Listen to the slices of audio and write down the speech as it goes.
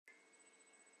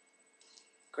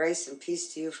Grace and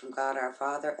peace to you from God our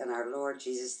Father and our Lord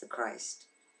Jesus the Christ.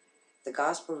 The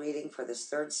Gospel reading for this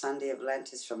third Sunday of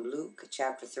Lent is from Luke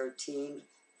chapter 13,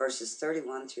 verses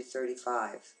 31 through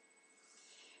 35.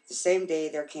 The same day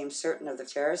there came certain of the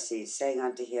Pharisees, saying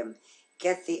unto him,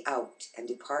 Get thee out, and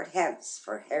depart hence,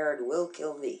 for Herod will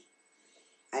kill thee.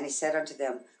 And he said unto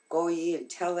them, Go ye and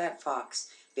tell that fox,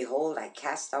 Behold, I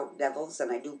cast out devils,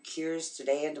 and I do cures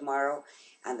today and tomorrow,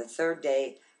 and the third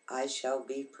day I shall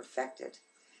be perfected.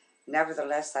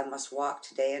 Nevertheless, I must walk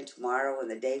today and tomorrow and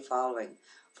the day following,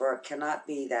 for it cannot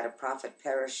be that a prophet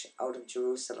perish out of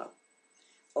Jerusalem.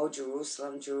 O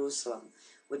Jerusalem, Jerusalem,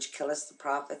 which killest the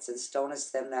prophets and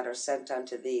stonest them that are sent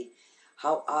unto thee,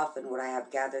 how often would I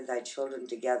have gathered thy children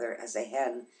together as a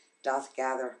hen doth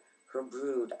gather her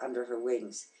brood under her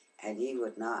wings, and ye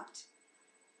would not.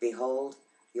 Behold,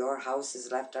 your house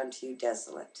is left unto you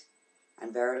desolate.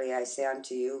 And verily I say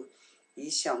unto you, ye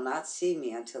shall not see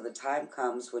me until the time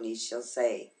comes when ye shall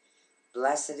say,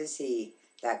 Blessed is he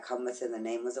that cometh in the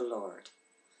name of the Lord.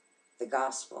 The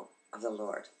Gospel of the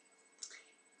Lord.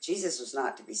 Jesus was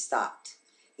not to be stopped.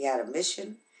 He had a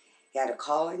mission, he had a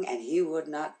calling, and he would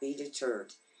not be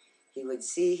deterred. He would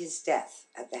see his death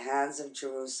at the hands of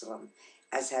Jerusalem,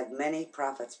 as had many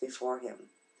prophets before him.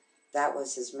 That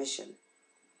was his mission.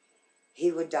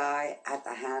 He would die at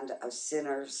the hand of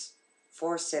sinners,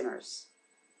 for sinners.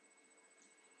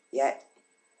 Yet,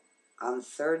 on the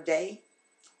third day,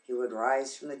 he would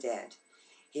rise from the dead.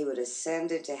 He would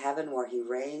ascend into heaven, where he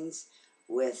reigns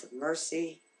with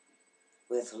mercy,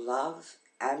 with love,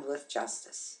 and with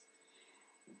justice.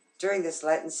 During this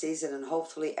Lenten season, and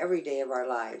hopefully every day of our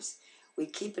lives, we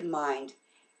keep in mind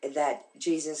that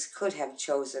Jesus could have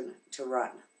chosen to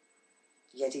run.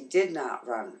 Yet he did not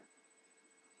run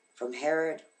from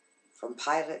Herod, from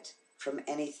Pilate, from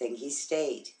anything. He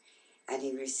stayed, and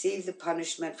he received the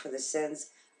punishment for the sins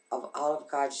of all of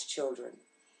God's children.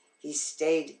 He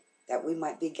stayed that we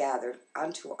might be gathered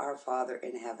unto our Father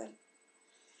in heaven.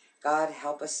 God,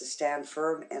 help us to stand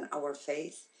firm in our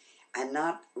faith and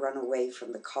not run away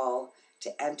from the call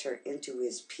to enter into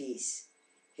his peace,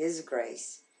 his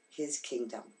grace, his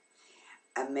kingdom.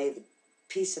 And may the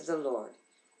peace of the Lord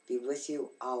be with you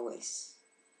always.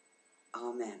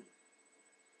 Amen.